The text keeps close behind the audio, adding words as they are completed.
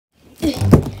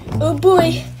Oh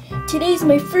boy, today's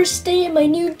my first day at my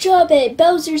new job at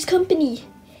Bowser's company.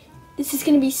 This is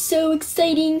gonna be so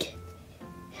exciting.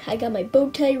 I got my bow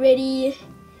tie ready,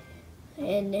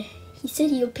 and he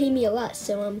said he'll pay me a lot,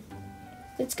 so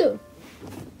let's go.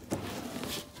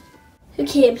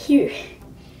 Okay, I'm here.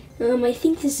 I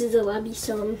think this is the lobby,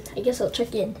 so I guess I'll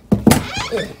check in.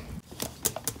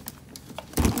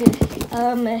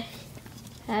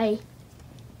 Hi.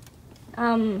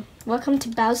 Welcome to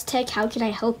BowsTec. How can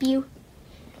I help you?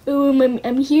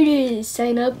 I'm here to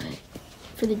sign up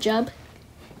for the job.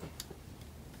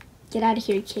 Get out of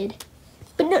here, kid.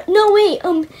 But no, wait.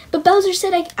 But Bowser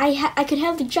said I could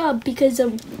have the job because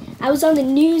I was on the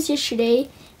news yesterday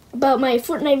about my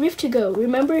Fortnite Rift to go.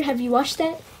 Remember? Have you watched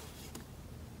that?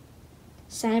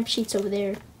 Sign up sheets over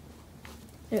there.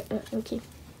 Okay.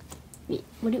 Wait,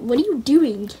 what are you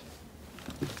doing?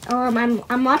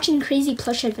 I'm watching Krazy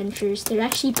Plush Adventures. They're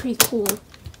actually pretty cool.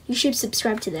 You should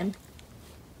subscribe to them.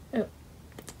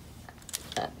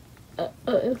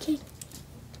 Okay.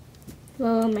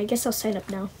 Well, I guess I'll sign up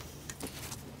now.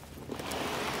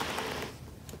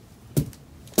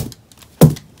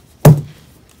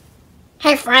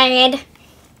 Hey, Fred.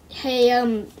 Hey,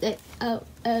 I'm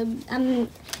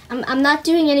not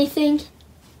doing anything.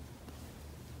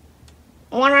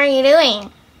 What are you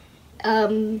doing?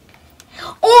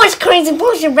 Oh, it's Krazy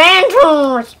Plush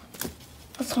Adventures.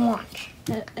 Let's watch.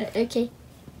 Okay.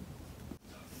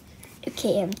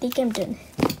 Okay, I think I'm done.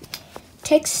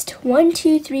 Text 1,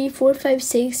 2, 3, 4, 5,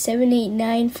 6, 7, 8,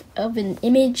 9 of an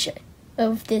image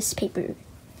of this paper.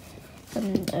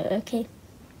 Okay.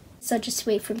 So I'll just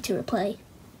wait for him to reply.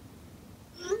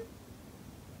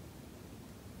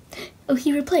 Oh,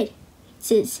 he replied. It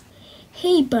says,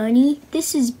 "Hey Bonnie,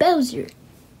 this is Bowser.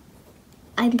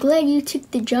 I'm glad you took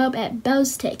the job at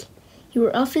BowsTec.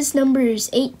 Your office number is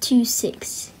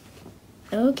 826.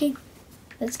 Okay,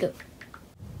 let's go.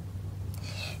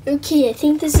 Okay, I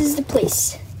think this is the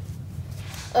place.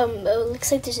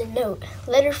 Looks like there's a note.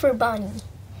 Letter for Bonnie.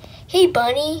 Hey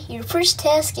Bonnie, your first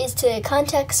task is to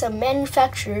contact some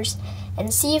manufacturers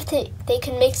and see if they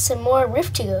can make some more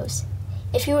Rift-to-Goes.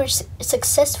 If you are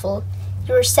successful,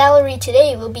 your salary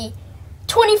today will be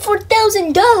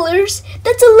 $24,000.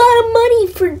 That's a lot of money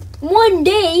for one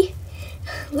day.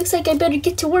 Looks like I better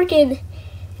get to work and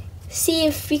see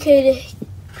if we could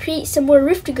create some more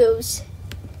Rift-to-Goes.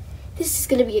 This is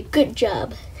gonna be a good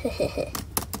job."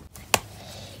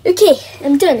 Okay,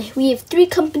 I'm done. We have 3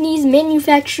 companies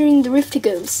manufacturing the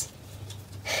Rift-to-Goes.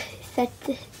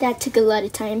 That took a lot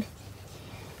of time.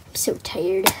 I'm so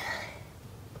tired.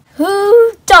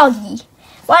 Who, doggy?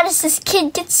 Why does this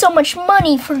kid get so much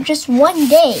money for just one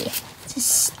day? This is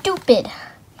stupid.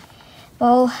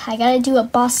 Well, I gotta do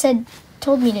what boss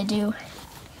told me to do.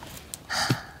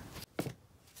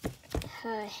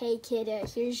 Hey kid,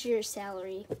 here's your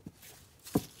salary.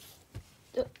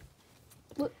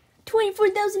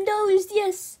 $24,000,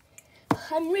 yes!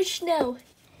 I'm rich now.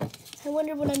 I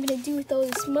wonder what I'm gonna do with all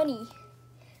this money.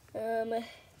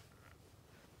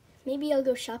 Maybe I'll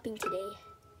go shopping today.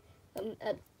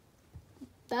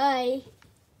 Bye.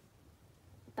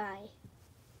 Bye.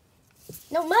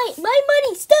 No, my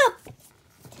money, stop!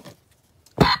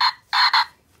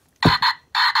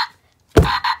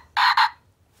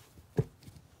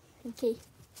 Okay,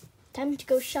 time to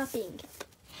go shopping.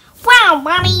 Wow,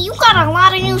 Bonnie, you got a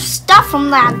lot of new stuff from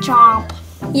that job.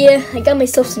 Yeah, I got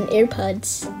myself some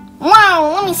AirPods.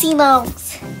 Wow, let me see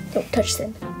those. Don't touch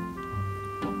them.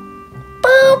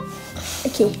 Boop.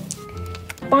 Okay.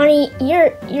 Bonnie,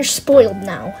 you're spoiled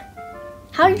now.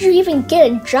 How did you even get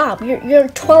a job? You're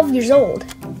 12 years old.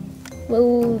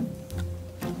 Well,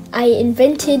 I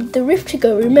invented the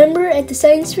Rift-to-Go, remember, at the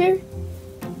science fair?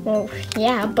 Well,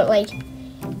 yeah, but like,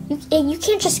 you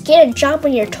can't just get a job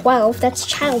when you're 12. That's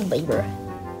child labor.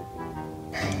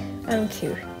 I don't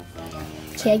care.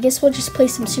 Okay, I guess we'll just play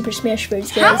some Super Smash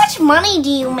Bros, guys. How much money do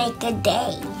you make a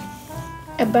day?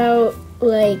 About,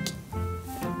 like,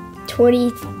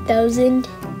 20,000.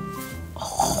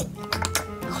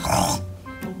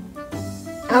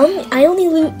 I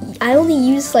only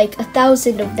use like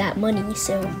 1,000 of that money,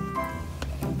 so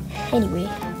anyway.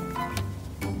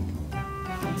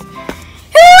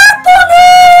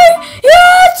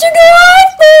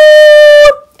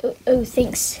 Oh,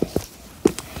 thanks.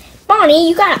 Bonnie,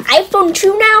 you got an iPhone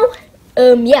 2 now?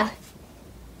 Yeah.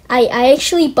 I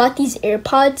actually bought these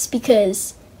AirPods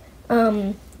because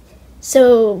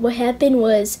so what happened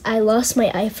was I lost my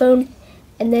iPhone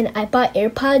and then I bought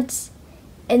AirPods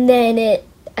and then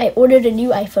I ordered a new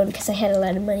iPhone because I had a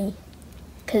lot of money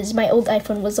because my old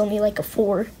iPhone was only like a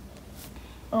 4.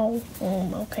 Oh,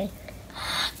 okay.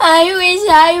 I wish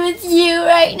I was you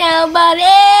right now,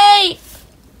 buddy.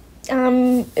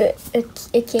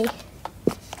 Okay.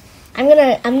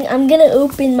 I'm gonna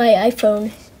open my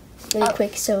iPhone really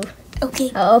quick, so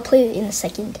Okay. I'll play it in a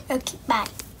second. Okay, bye.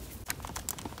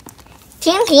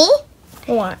 TNT,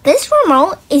 What? this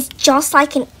remote is just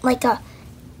like a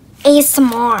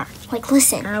ASMR. Like,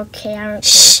 listen. Okay, I don't care.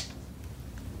 Shh.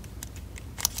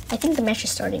 I think the match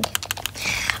is starting.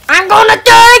 I'm gonna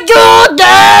take you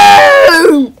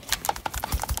down.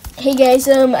 Hey guys,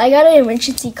 I got an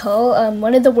emergency call.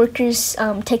 One of the workers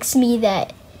texted me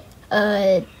that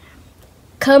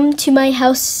come to my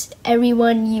house,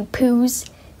 everyone, you poos,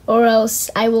 or else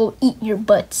I will eat your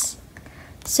butts.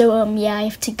 So yeah, I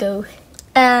have to go.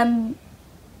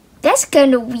 That's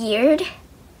kind of weird.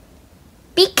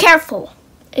 Be careful.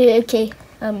 Okay.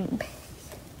 Can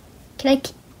I?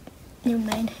 Never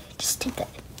mind. Just take that.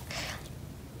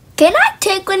 Can I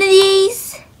take one of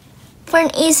these for an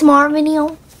ASMR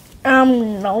video?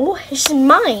 No, this is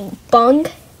mine, bung.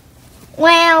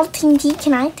 Well, TNT,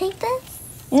 can I take this?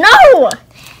 No!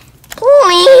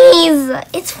 Please!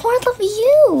 It's for the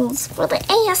views, for the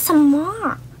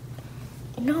ASMR.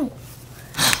 No.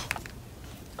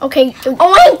 Okay.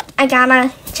 Oh wait! I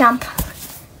gotta jump.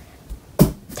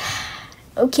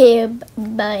 Okay,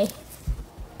 bye.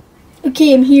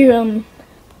 Okay, I'm here,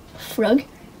 Frog?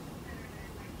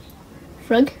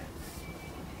 Frog?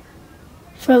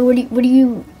 Frog, what do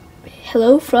you...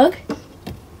 Hello, Frog?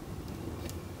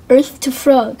 Earth to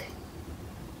Frog.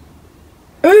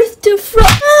 Earth to Frog!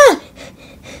 Ah!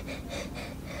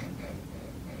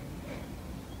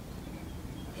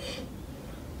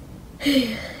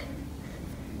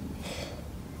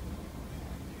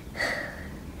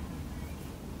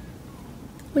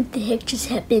 What the heck just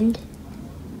happened?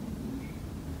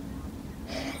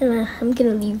 I'm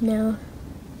gonna leave now.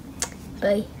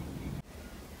 Bye.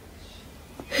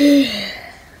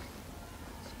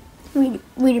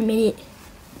 Wait a minute.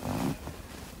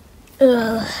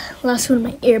 Lost one of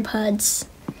my AirPods.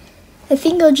 I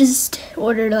think I'll just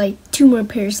order like 2 more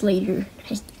pairs later.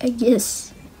 I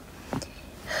guess.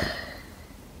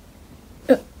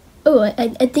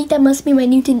 I think that must be my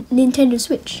new Nintendo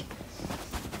Switch.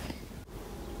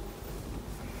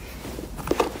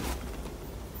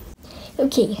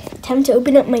 Okay, time to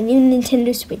open up my new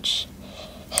Nintendo Switch.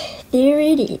 There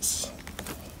it is.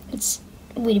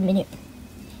 Wait a minute.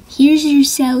 Here's your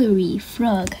salary,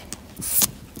 Frog.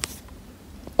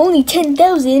 Only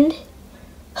 10,000?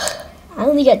 I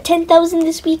only got 10,000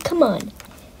 this week, come on.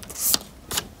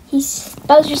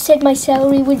 Bowser said my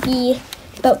salary would be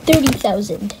about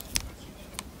 30,000.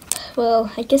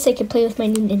 Well, I guess I can play with my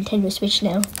new Nintendo Switch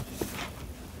now.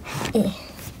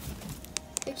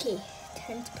 Okay,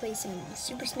 time to play some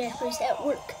Super Smash Bros. At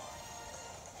work.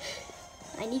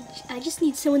 I just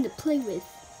need someone to play with.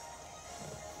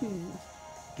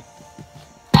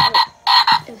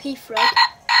 Oh, hey, Frog.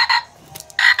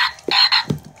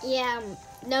 Yeah,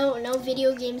 no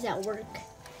video games at work.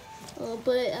 Oh,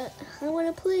 but I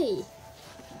want to play.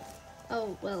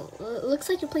 Oh, well, it looks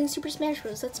like you're playing Super Smash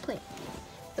Bros. Let's play.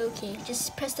 Okay,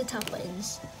 just press the top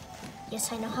buttons.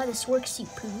 Yes, I know how this works, you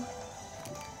poo.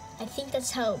 I think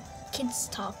that's how kids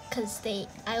talk, because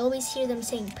I always hear them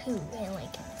saying poo and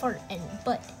like fart and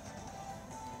butt.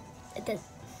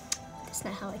 That's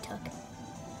not how I talk.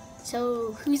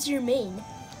 So, who's your main?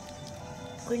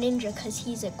 Greninja, because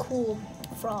he's a cool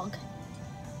frog.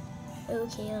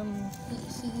 Okay,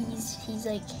 he's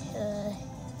like,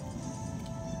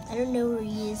 I don't know where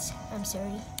he is. I'm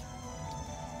sorry.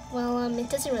 Well, it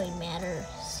doesn't really matter,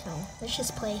 so let's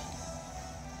just play.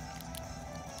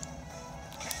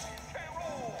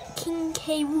 King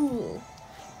K. Rool.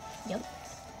 Yep.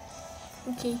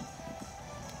 Okay.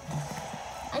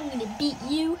 I'm gonna beat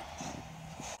you.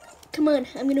 Come on,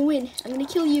 I'm gonna win. I'm gonna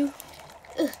kill you.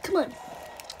 Come on.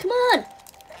 Come on!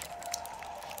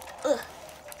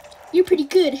 You're pretty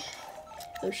good.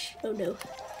 Oh no.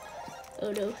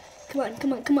 Oh no.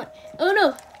 Come on. Oh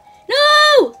no!